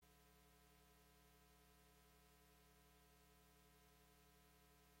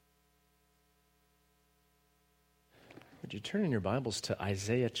Would you turn in your Bibles to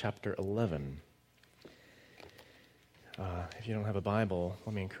Isaiah chapter 11? If you don't have a Bible,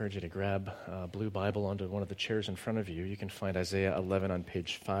 let me encourage you to grab a blue Bible onto one of the chairs in front of you. You can find Isaiah 11 on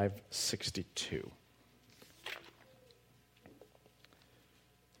page 562.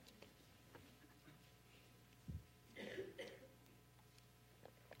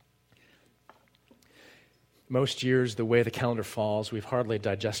 Most years, the way the calendar falls, we've hardly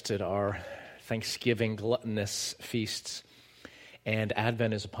digested our Thanksgiving gluttonous feasts, and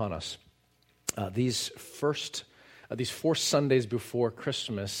Advent is upon us. These four Sundays before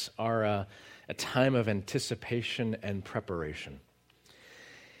Christmas are a time of anticipation and preparation.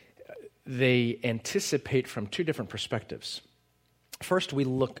 They anticipate from two different perspectives. First, we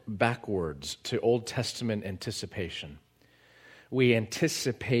look backwards to Old Testament anticipation. We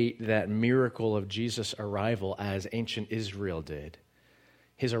anticipate that miracle of Jesus' arrival as ancient Israel did.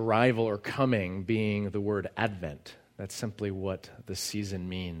 His arrival or coming being the word Advent. That's simply what the season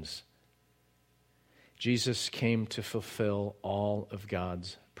means. Jesus came to fulfill all of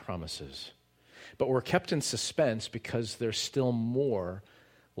God's promises. But we're kept in suspense because there's still more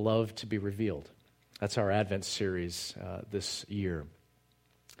love to be revealed. That's our Advent series this year.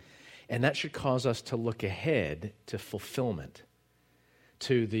 And that should cause us to look ahead to fulfillment,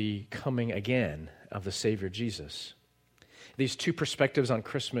 to the coming again of the Savior Jesus. These two perspectives on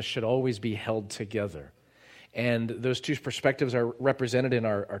Christmas should always be held together. And those two perspectives are represented in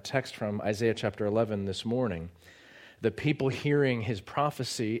our text from Isaiah chapter 11 this morning. The people hearing his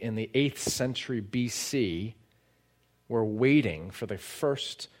prophecy in the 8th century BC were waiting for the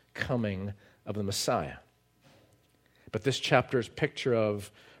first coming of the Messiah. But this chapter's picture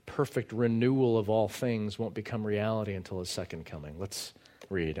of perfect renewal of all things won't become reality until his second coming. Let's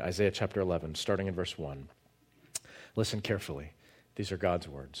read Isaiah chapter 11, starting in verse 1. Listen carefully. These are God's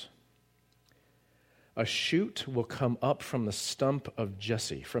words. A shoot will come up from the stump of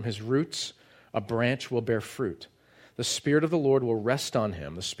Jesse. From his roots, a branch will bear fruit. The Spirit of the Lord will rest on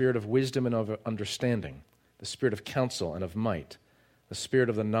him, the Spirit of wisdom and of understanding, the Spirit of counsel and of might, the Spirit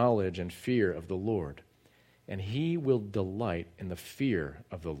of the knowledge and fear of the Lord. And he will delight in the fear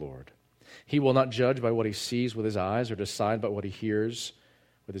of the Lord. He will not judge by what he sees with his eyes or decide by what he hears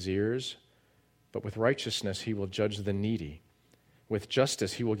with his ears, but with righteousness he will judge the needy. With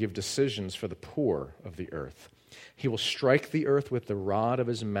justice he will give decisions for the poor of the earth. He will strike the earth with the rod of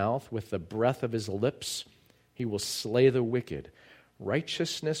his mouth, with the breath of his lips. He will slay the wicked.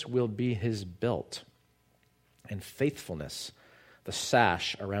 Righteousness will be his belt, and faithfulness the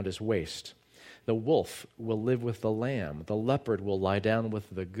sash around his waist. The wolf will live with the lamb. The leopard will lie down with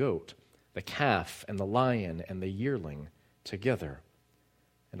the goat. The calf and the lion and the yearling together.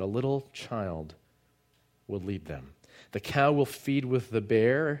 And a little child will lead them. The cow will feed with the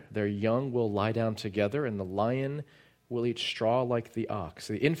bear, their young will lie down together, and the lion will eat straw like the ox.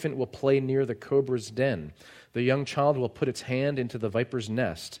 The infant will play near the cobra's den. The young child will put its hand into the viper's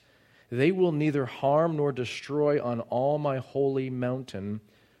nest. They will neither harm nor destroy on all my holy mountain,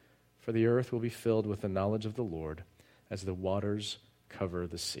 for the earth will be filled with the knowledge of the Lord as the waters cover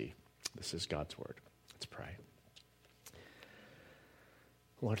the sea. This is God's word. Let's pray.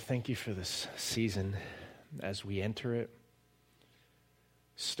 Lord, thank you for this season. As we enter it,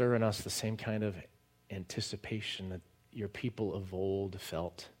 stir in us the same kind of anticipation that your people of old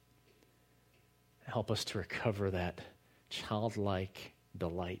felt. Help us to recover that childlike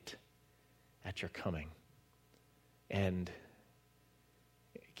delight at your coming. And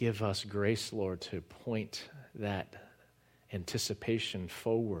give us grace, Lord, to point that anticipation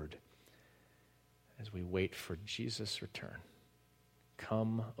forward as we wait for Jesus' return.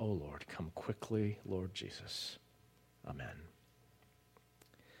 Come, O Lord, come quickly, Lord Jesus. Amen.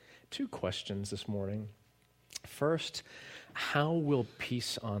 Two questions this morning. First, how will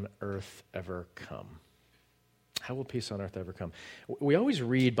peace on earth ever come? How will peace on earth ever come? We always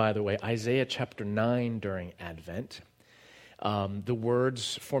read, by the way, Isaiah chapter 9 during Advent. The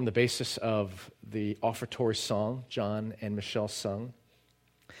words form the basis of the offertory song John and Michelle sung.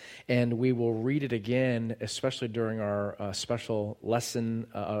 And we will read it again, especially during our special lesson,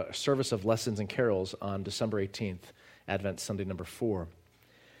 service of lessons and carols on December 18th, Advent Sunday number 4.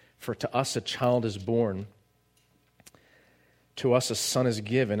 For to us a child is born, to us a son is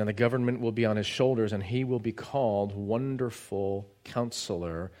given, and the government will be on his shoulders, and he will be called Wonderful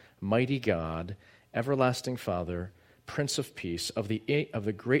Counselor, Mighty God, Everlasting Father, Prince of Peace. Of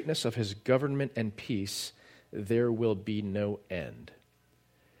the greatness of his government and peace, there will be no end.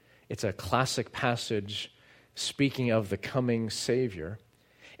 It's a classic passage speaking of the coming Savior.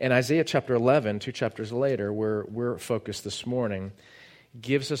 And Isaiah chapter 11, 2 chapters later, where we're focused this morning,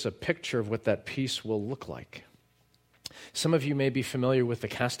 gives us a picture of what that peace will look like. Some of you may be familiar with the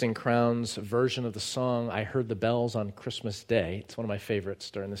Casting Crowns version of the song, I Heard the Bells on Christmas Day. It's one of my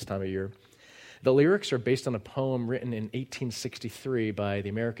favorites during this time of year. The lyrics are based on a poem written in 1863 by the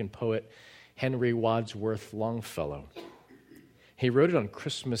American poet Henry Wadsworth Longfellow. He wrote it on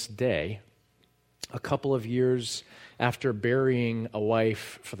Christmas Day, a couple of years after burying a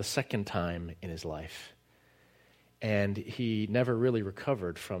wife for the second time in his life. And he never really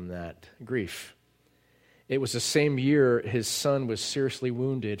recovered from that grief. It was the same year his son was seriously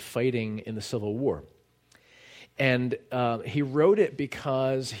wounded fighting in the Civil War. And he wrote it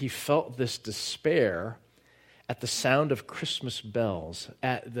because he felt this despair at the sound of Christmas bells,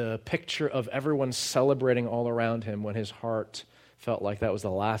 at the picture of everyone celebrating all around him when his heart felt like that was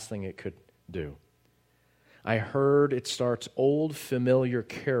the last thing it could do. I heard, it starts, old familiar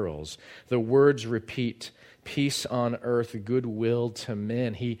carols. The words repeat, peace on earth, goodwill to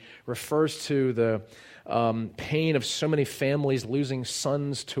men. He refers to the pain of so many families losing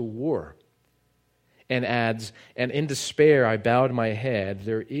sons to war. And adds, and in despair I bowed my head,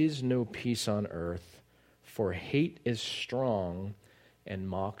 there is no peace on earth, for hate is strong and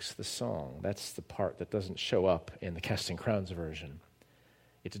mocks the song. That's the part that doesn't show up in the Casting Crowns version.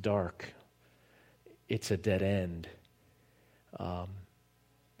 It's dark. It's a dead end. On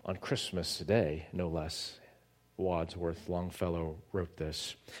Christmas Day, no less, Wadsworth Longfellow wrote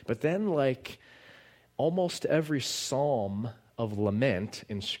this. But then, like almost every psalm of lament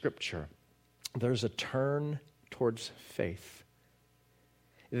in Scripture, there's a turn towards faith.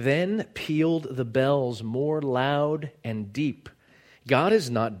 Then pealed the bells more loud and deep. God is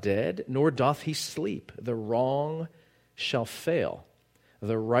not dead, nor doth he sleep. The wrong shall fail,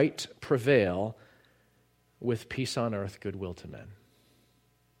 the right prevail, with peace on earth, goodwill to men.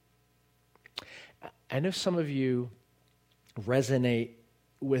 I know some of you resonate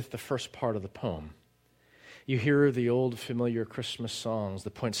with the first part of the poem. You hear the old familiar Christmas songs, the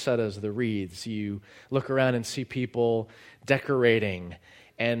poinsettias, the wreaths. You look around and see people decorating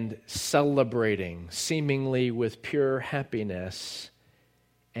and celebrating, seemingly with pure happiness.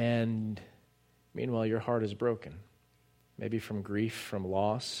 And meanwhile, your heart is broken. Maybe from grief, from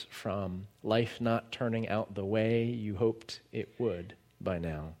loss, from life not turning out the way you hoped it would by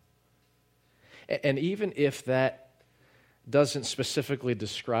now. And even if that doesn't specifically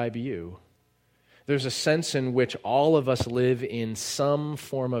describe you, there's a sense in which all of us live in some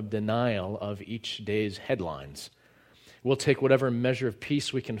form of denial of each day's headlines. We'll take whatever measure of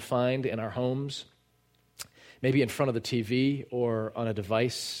peace we can find in our homes, maybe in front of the TV or on a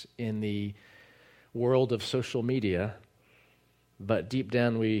device in the world of social media, but deep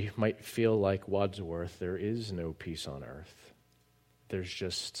down we might feel like Wadsworth, there is no peace on earth. There's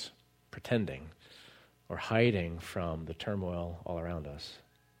just pretending or hiding from the turmoil all around us.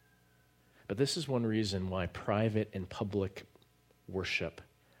 But this is one reason why private and public worship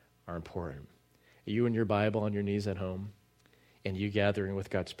are important. You and your Bible on your knees at home, and you gathering with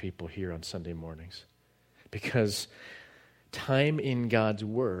God's people here on Sunday mornings. Because time in God's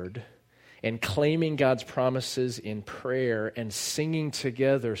Word and claiming God's promises in prayer and singing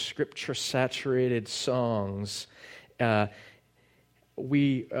together Scripture-saturated songs,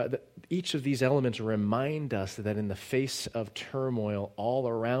 each of these elements remind us that in the face of turmoil all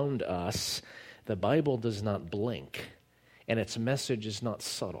around us, the Bible does not blink, and its message is not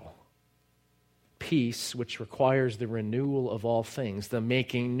subtle. Peace, which requires the renewal of all things, the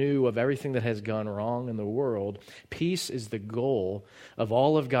making new of everything that has gone wrong in the world, peace is the goal of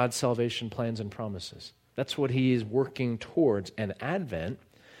all of God's salvation plans and promises. That's what he is working towards, and Advent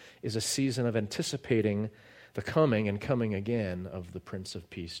is a season of anticipating the coming and coming again of the Prince of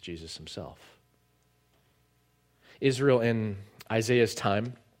Peace, Jesus himself. Israel in Isaiah's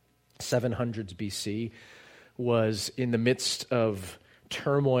time, 700s BC, was in the midst of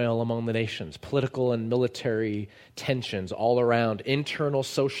turmoil among the nations, political and military tensions all around, internal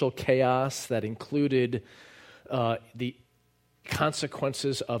social chaos that included the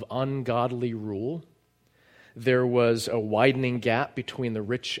consequences of ungodly rule. There was a widening gap between the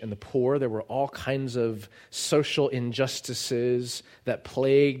rich and the poor. There were all kinds of social injustices that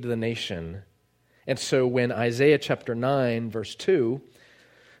plagued the nation. And so when Isaiah chapter 9, verse 2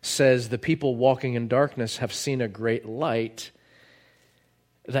 says, the people walking in darkness have seen a great light,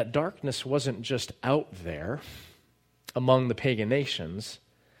 that darkness wasn't just out there among the pagan nations.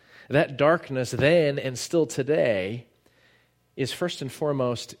 That darkness then and still today is first and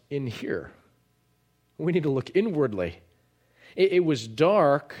foremost in here. We need to look inwardly. It was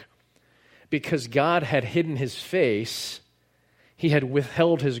dark because God had hidden his face. He had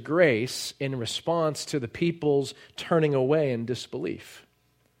withheld his grace in response to the people's turning away in disbelief.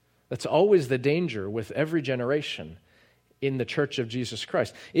 That's always the danger with every generation. in the church of Jesus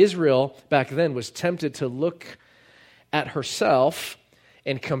Christ. Israel back then was tempted to look at herself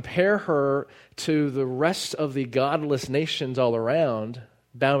and compare her to the rest of the godless nations all around,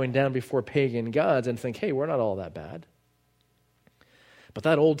 bowing down before pagan gods, and think, hey, we're not all that bad. But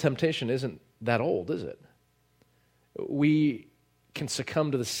that old temptation isn't that old, is it? We can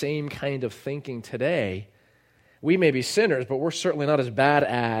succumb to the same kind of thinking today. We may be sinners, but we're certainly not as bad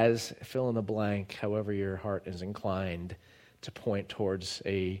as, fill in the blank, however your heart is inclined to point towards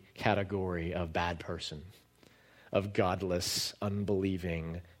a category of bad person, of godless,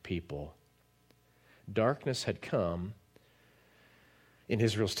 unbelieving people. Darkness had come in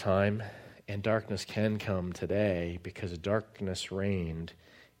Israel's time, and darkness can come today because darkness reigned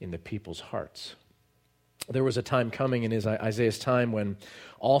in the people's hearts. There was a time coming in Isaiah's time when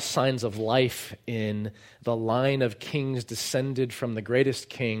all signs of life in the line of kings descended from the greatest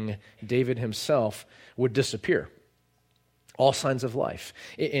king, David himself, would disappear. All signs of life.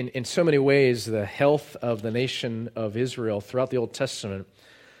 In so many ways, the health of the nation of Israel throughout the Old Testament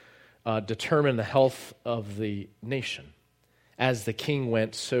determined the health of the nation. As the king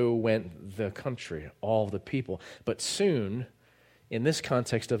went, so went the country, all the people. But soon, in this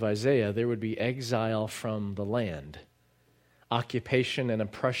context of Isaiah, there would be exile from the land, occupation and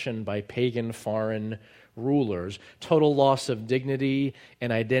oppression by pagan foreign rulers, total loss of dignity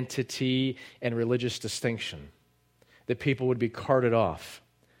and identity and religious distinction. The people would be carted off.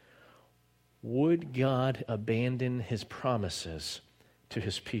 Would God abandon his promises to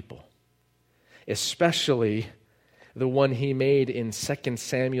his people, especially the one he made in 2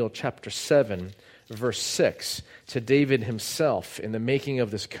 Samuel chapter 7, verse 6, to David himself in the making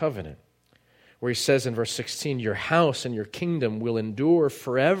of this covenant, where he says in verse 16, "Your house and your kingdom will endure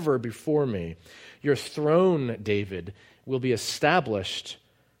forever before me. Your throne, David, will be established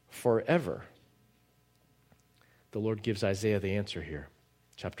forever." The Lord gives Isaiah the answer here.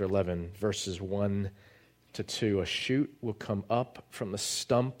 Chapter 11, verses 1 to 2. "A shoot will come up from the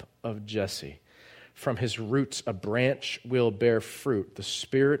stump of Jesse. From his roots a branch will bear fruit. The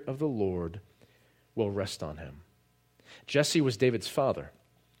Spirit of the Lord will rest on him." Jesse was David's father,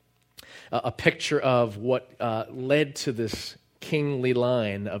 a picture of what led to this kingly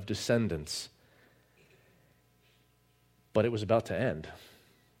line of descendants. But it was about to end,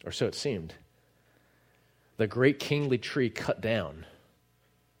 or so it seemed. The great kingly tree cut down.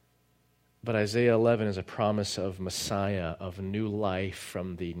 But Isaiah 11 is a promise of Messiah, of new life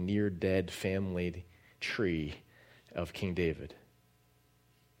from the near-dead family tree of King David.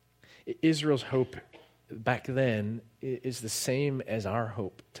 Israel's hope back then is the same as our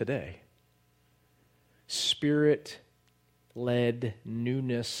hope today. Spirit-led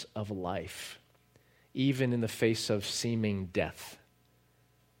newness of life, even in the face of seeming death.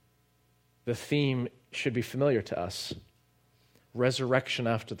 The theme should be familiar to us. Resurrection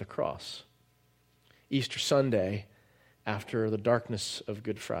after the cross. Easter Sunday after the darkness of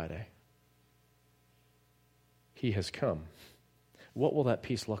Good Friday. He has come. What will that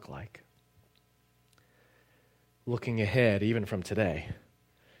peace look like? Looking ahead, even from today.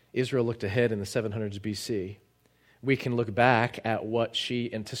 Israel looked ahead in the 700s BC. We can look back at what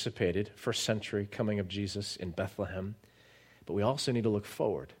she anticipated, first century coming of Jesus in Bethlehem. But we also need to look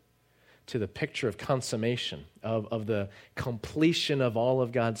forward to the picture of consummation, of the completion of all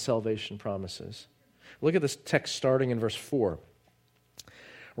of God's salvation promises. Look at this text starting in verse 4.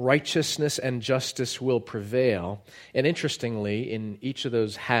 "Righteousness and justice will prevail." And interestingly, in each of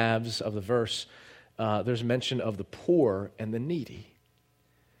those halves of the verse, there's mention of the poor and the needy.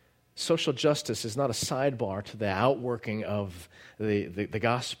 Social justice is not a sidebar to the outworking of the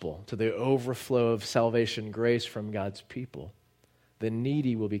gospel, to the overflow of salvation grace from God's people. The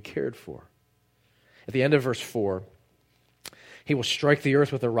needy will be cared for. At the end of verse 4, "He will strike the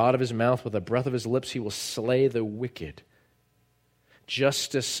earth with the rod of his mouth, with the breath of his lips he will slay the wicked."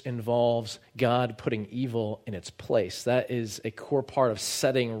 Justice involves God putting evil in its place. That is a core part of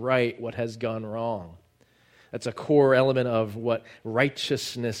setting right what has gone wrong. That's a core element of what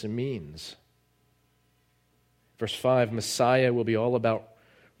righteousness means. Verse 5, "Messiah will be all about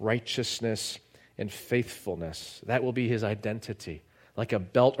righteousness and faithfulness." That will be his identity. Like a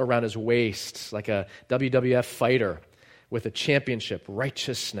belt around his waist, like a WWF fighter with a championship,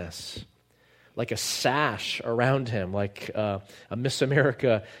 righteousness. Like a sash around him, like a Miss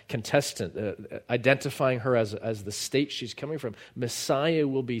America contestant, identifying her as the state she's coming from. Messiah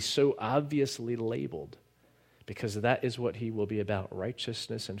will be so obviously labeled because that is what he will be about,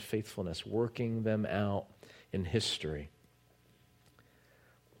 righteousness and faithfulness, working them out in history.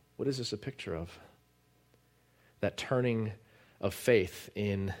 What is this a picture of? That turning of faith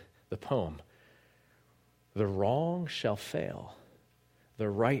in the poem. The wrong shall fail, the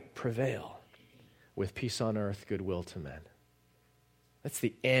right prevail, with peace on earth, goodwill to men. That's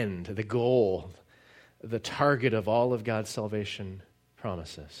the end, the goal, the target of all of God's salvation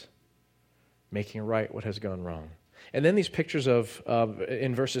promises. Making right what has gone wrong. And then these pictures of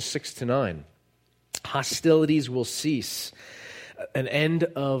in verses 6 to 9. Hostilities will cease. An end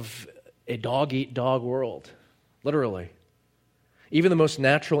of a dog-eat-dog world, literally. Even the most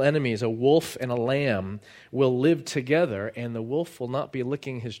natural enemies, a wolf and a lamb, will live together, and the wolf will not be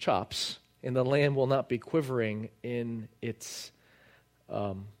licking his chops, and the lamb will not be quivering in its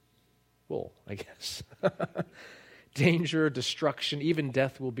wool, I guess. Danger, destruction, even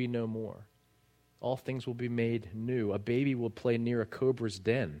death will be no more. All things will be made new. A baby will play near a cobra's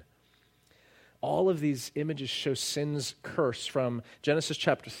den. All of these images show sin's curse from Genesis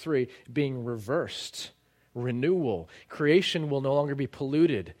chapter 3 being reversed. Renewal. Creation will no longer be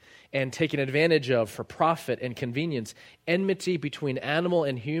polluted and taken advantage of for profit and convenience. Enmity between animal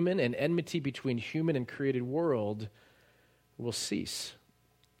and human and enmity between human and created world will cease.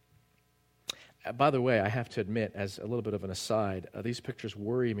 By the way, I have to admit, as a little bit of an aside, these pictures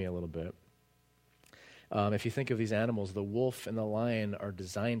worry me a little bit. If you think of these animals, the wolf and the lion are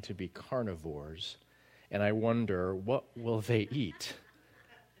designed to be carnivores, and I wonder, what will they eat?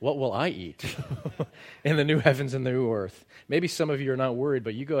 What will I eat in the new heavens and the new earth? Maybe some of you are not worried,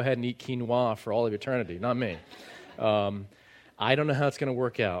 but you go ahead and eat quinoa for all of eternity, not me. I don't know how it's going to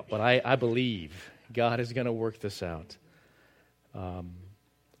work out, but I believe God is going to work this out.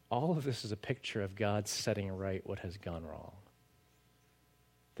 All of this is a picture of God setting right what has gone wrong.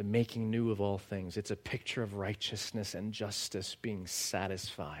 The making new of all things. It's a picture of righteousness and justice being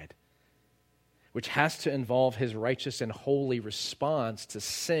satisfied, which has to involve his righteous and holy response to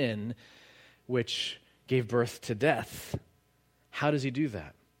sin, which gave birth to death. How does he do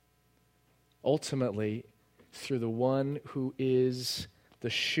that? Ultimately, through the one who is the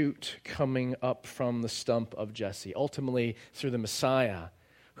shoot coming up from the stump of Jesse. Ultimately, through the Messiah,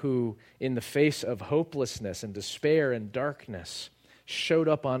 who, in the face of hopelessness and despair and darkness, showed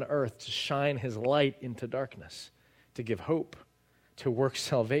up on earth to shine his light into darkness, to give hope, to work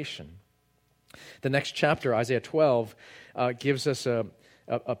salvation. The next chapter, Isaiah 12, gives us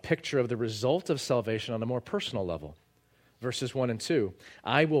a picture of the result of salvation on a more personal level. Verses 1 and 2.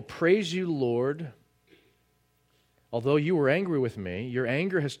 I will praise you, Lord. Although you were angry with me, your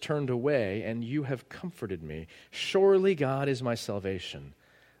anger has turned away, and you have comforted me. Surely God is my salvation.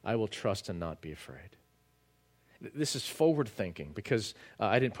 I will trust and not be afraid. This is forward thinking because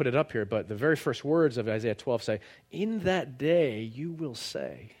I didn't put it up here, but the very first words of Isaiah 12 say, in that day you will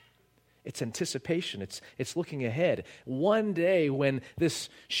say. It's anticipation. It's looking ahead. One day when this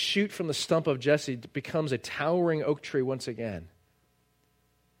shoot from the stump of Jesse becomes a towering oak tree once again,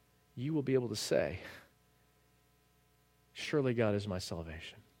 you will be able to say, surely God is my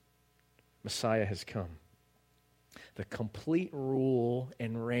salvation. Messiah has come. The complete rule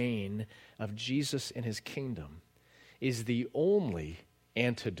and reign of Jesus in his kingdom is the only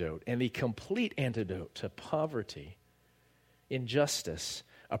antidote and the complete antidote to poverty, injustice,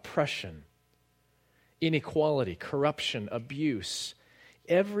 oppression, inequality, corruption, abuse,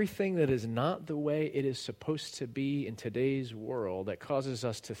 everything that is not the way it is supposed to be in today's world that causes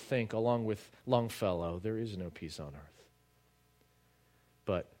us to think, along with Longfellow, there is no peace on earth.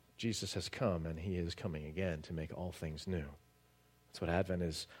 But Jesus has come, and he is coming again to make all things new. That's what Advent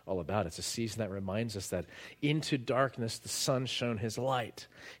is all about. It's a season that reminds us that into darkness the sun shone his light.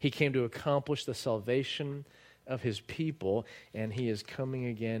 He came to accomplish the salvation of his people, and he is coming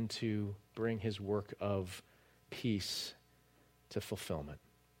again to bring his work of peace to fulfillment.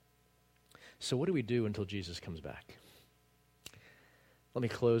 So what do we do until Jesus comes back? Let me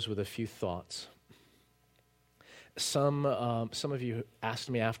close with a few thoughts. Some of you asked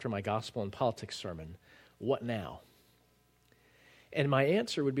me after my gospel and politics sermon, what now? And my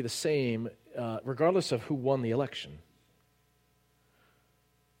answer would be the same regardless of who won the election.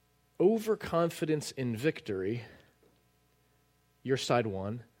 Overconfidence in victory, your side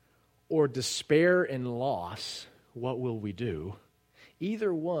won, or despair and loss, what will we do?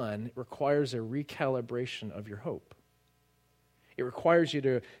 Either one requires a recalibration of your hope. It requires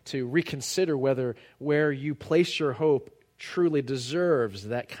you to reconsider where you place your hope truly deserves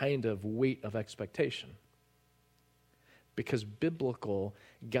that kind of weight of expectation. Because biblical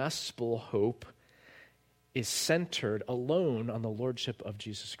gospel hope is centered alone on the lordship of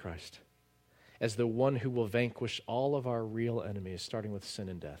Jesus Christ as the one who will vanquish all of our real enemies, starting with sin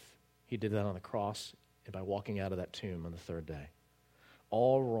and death. He did that on the cross and by walking out of that tomb on the third day.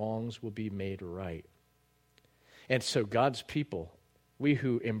 All wrongs will be made right. And so God's people we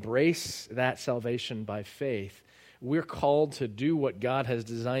who embrace that salvation by faith, we're called to do what God has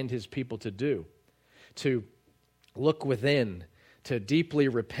designed his people to do, to look within, to deeply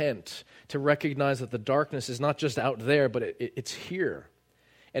repent, to recognize that the darkness is not just out there, but it's here.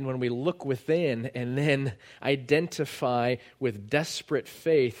 And when we look within and then identify with desperate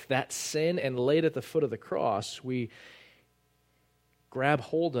faith that sin and lay it at the foot of the cross, we grab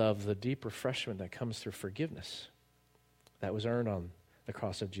hold of the deep refreshment that comes through forgiveness that was earned on the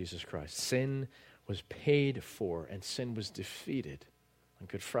cross of Jesus Christ. Sin was paid for and sin was defeated on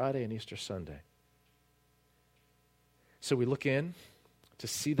Good Friday and Easter Sunday. So we look in to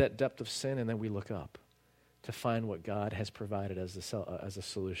see that depth of sin, and then we look up to find what God has provided as a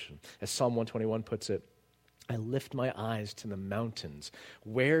solution. As Psalm 121 puts it, I lift my eyes to the mountains.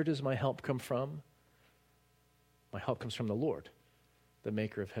 Where does my help come from? My help comes from the Lord, the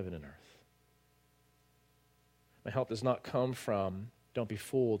maker of heaven and earth. My help does not come from, don't be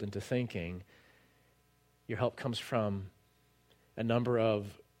fooled into thinking, your help comes from a number of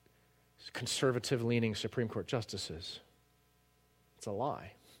conservative-leaning Supreme Court justices. It's a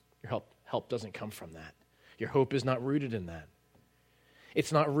lie. Your help doesn't come from that. Your hope is not rooted in that.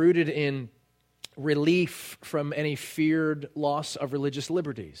 It's not rooted in relief from any feared loss of religious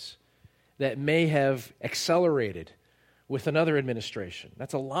liberties that may have accelerated with another administration.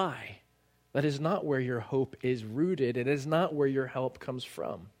 That's a lie. That is not where your hope is rooted. It is not where your help comes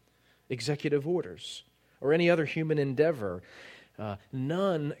from. Executive orders or any other human endeavor,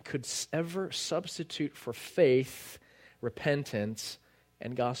 none could ever substitute for faith, repentance,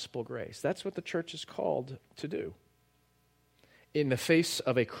 and gospel grace. That's what the church is called to do. In the face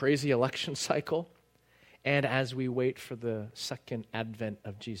of a crazy election cycle, and as we wait for the second advent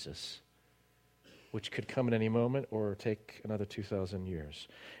of Jesus, which could come at any moment or take another 2,000 years.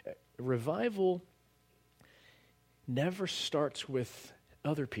 Revival never starts with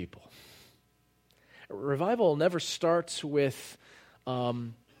other people. Revival never starts with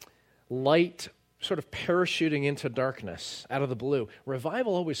light sort of parachuting into darkness out of the blue.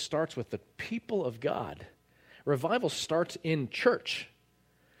 Revival always starts with the people of God. Revival starts in church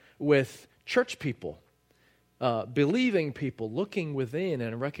with church people, believing people, looking within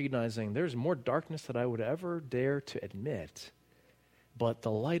and recognizing there's more darkness than I would ever dare to admit. But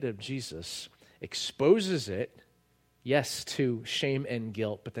the light of Jesus exposes it, yes, to shame and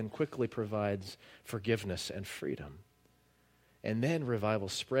guilt, but then quickly provides forgiveness and freedom. And then revival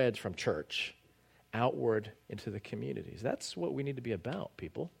spreads from church outward into the communities. That's what we need to be about,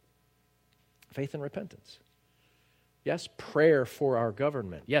 people. Faith and repentance. Yes, prayer for our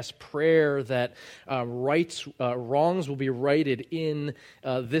government. Yes, prayer that wrongs will be righted in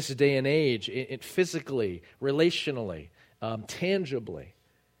this day and age, physically, relationally, tangibly.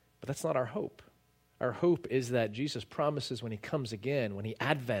 But that's not our hope. Our hope is that Jesus promises when he comes again, when he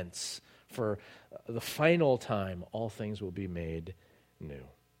advents for the final time, all things will be made new.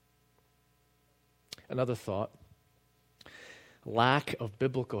 Another thought, lack of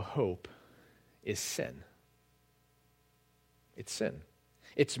biblical hope is sin. It's sin.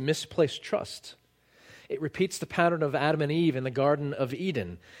 It's misplaced trust. It repeats the pattern of Adam and Eve in the Garden of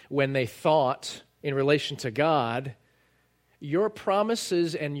Eden when they thought in relation to God, your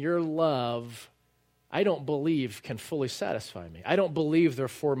promises and your love, I don't believe can fully satisfy me. I don't believe they're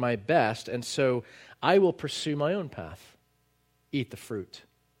for my best, and so I will pursue my own path, eat the fruit,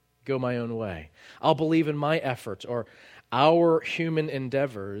 go my own way. I'll believe in my efforts or our human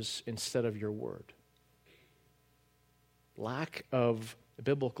endeavors instead of your word. Lack of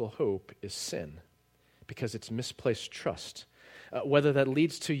biblical hope is sin because it's misplaced trust. Whether that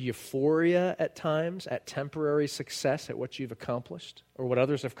leads to euphoria at times, at temporary success at what you've accomplished or what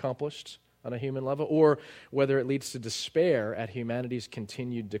others have accomplished on a human level, or whether it leads to despair at humanity's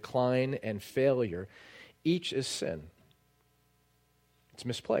continued decline and failure, each is sin. It's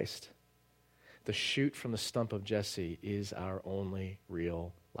misplaced. The shoot from the stump of Jesse is our only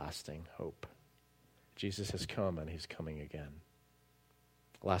real lasting hope. Jesus has come and he's coming again.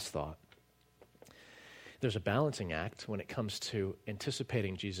 Last thought. There's a balancing act when it comes to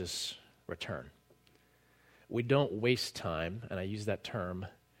anticipating Jesus' return. We don't waste time, and I use that term,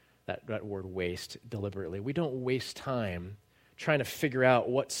 that word waste deliberately. We don't waste time trying to figure out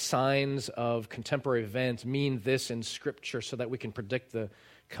what signs of contemporary events mean this in Scripture so that we can predict the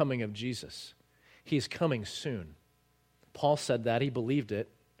coming of Jesus. He's coming soon. Paul said that. He believed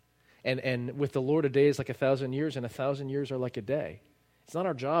it. And with the Lord, a day is like 1,000 years, and 1,000 years are like a day. It's not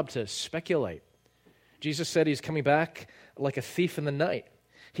our job to speculate. Jesus said he's coming back like a thief in the night.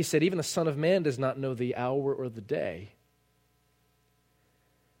 He said even the Son of Man does not know the hour or the day.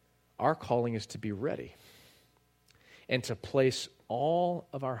 Our calling is to be ready. and to place all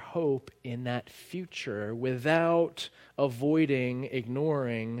of our hope in that future without avoiding,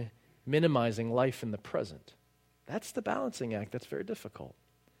 ignoring, minimizing life in the present. That's the balancing act that's very difficult.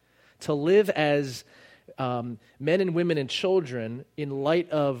 To live as men and women and children in light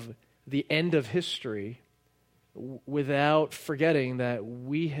of the end of history without forgetting that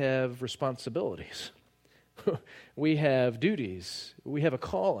we have responsibilities. We have duties. We have a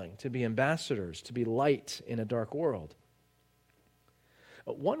calling to be ambassadors, to be light in a dark world.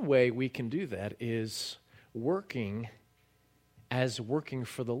 One way we can do that is working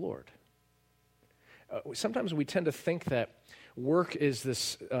for the Lord. Sometimes we tend to think that work is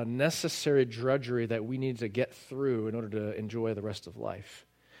this necessary drudgery that we need to get through in order to enjoy the rest of life.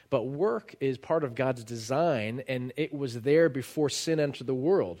 But work is part of God's design, and it was there before sin entered the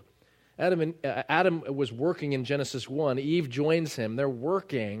world. Adam was working in Genesis 1. Eve joins him. They're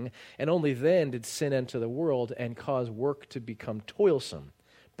working, and only then did sin enter the world and cause work to become toilsome,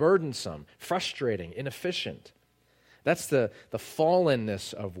 burdensome, frustrating, inefficient. That's the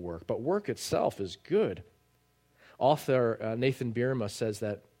fallenness of work. But work itself is good. Author Nathan Bierma says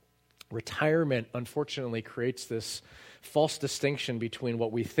that retirement, unfortunately, creates this false distinction between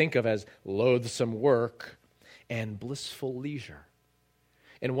what we think of as loathsome work and blissful leisure.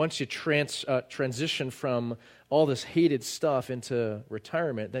 And once you transition from all this hated stuff into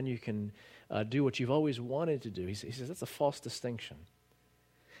retirement, then you can do what you've always wanted to do. He says that's a false distinction.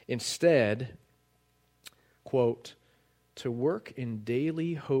 Instead, quote, to work in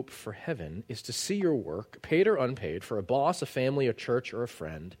daily hope for heaven is to see your work, paid or unpaid, for a boss, a family, a church, or a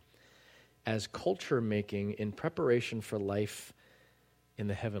friend, as culture making in preparation for life in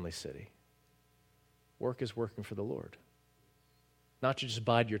the heavenly city. Work is working for the Lord. Not to just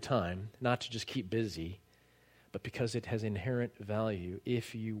bide your time, not to just keep busy, but because it has inherent value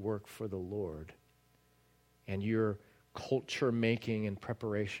if you work for the Lord and you're culture making in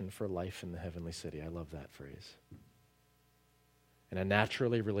preparation for life in the heavenly city. I love that phrase. And a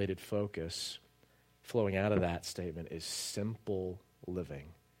naturally related focus flowing out of that statement is simple living.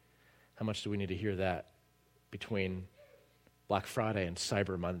 How much do we need to hear that between Black Friday and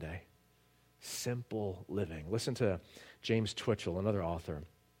Cyber Monday? Simple living. Listen to James Twitchell, another author.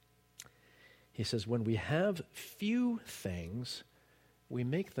 He says, when we have few things, we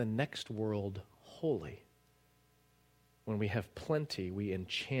make the next world holy. When we have plenty, we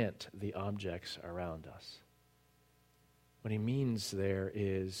enchant the objects around us. What he means there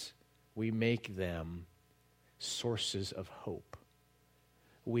is we make them sources of hope.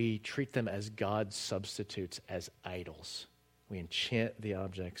 We treat them as God's substitutes, as idols. We enchant the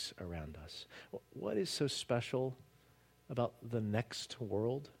objects around us. What is so special about the next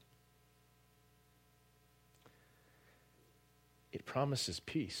world? It promises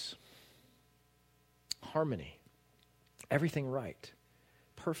peace, harmony, everything right,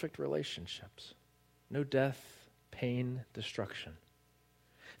 perfect relationships, no death, pain, destruction.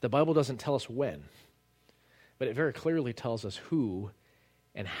 The Bible doesn't tell us when, but it very clearly tells us who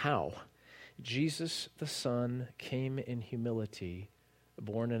and how. Jesus, the Son, came in humility,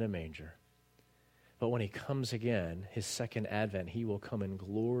 born in a manger. But when he comes again, his second advent, he will come in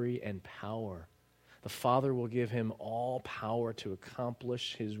glory and power. The Father will give him all power to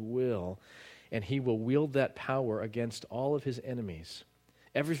accomplish his will, and he will wield that power against all of his enemies.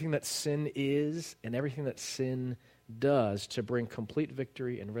 Everything that sin is and everything that sin does to bring complete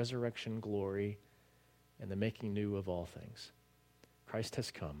victory and resurrection glory and the making new of all things. Christ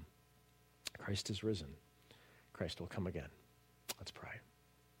has come. Christ is risen. Christ will come again. Let's pray.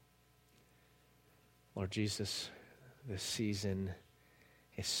 Lord Jesus, this season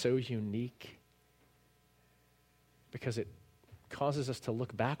is so unique because it causes us to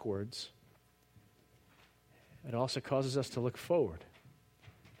look backwards. It also causes us to look forward.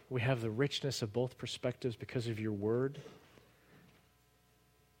 We have the richness of both perspectives because of your word.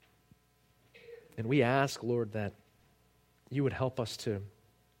 And we ask, Lord, that you would help us to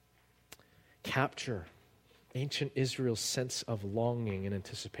capture ancient Israel's sense of longing and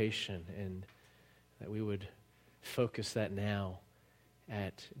anticipation, and that we would focus that now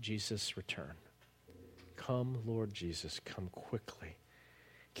at Jesus' return. Come, Lord Jesus, come quickly.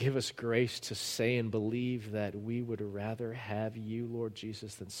 Give us grace to say and believe that we would rather have you, Lord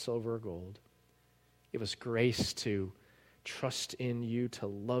Jesus, than silver or gold. Give us grace to trust in you, to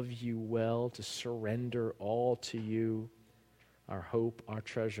love you well, to surrender all to you, our hope, our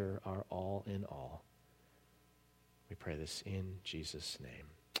treasure, our all in all. We pray this in Jesus' name.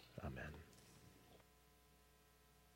 Amen.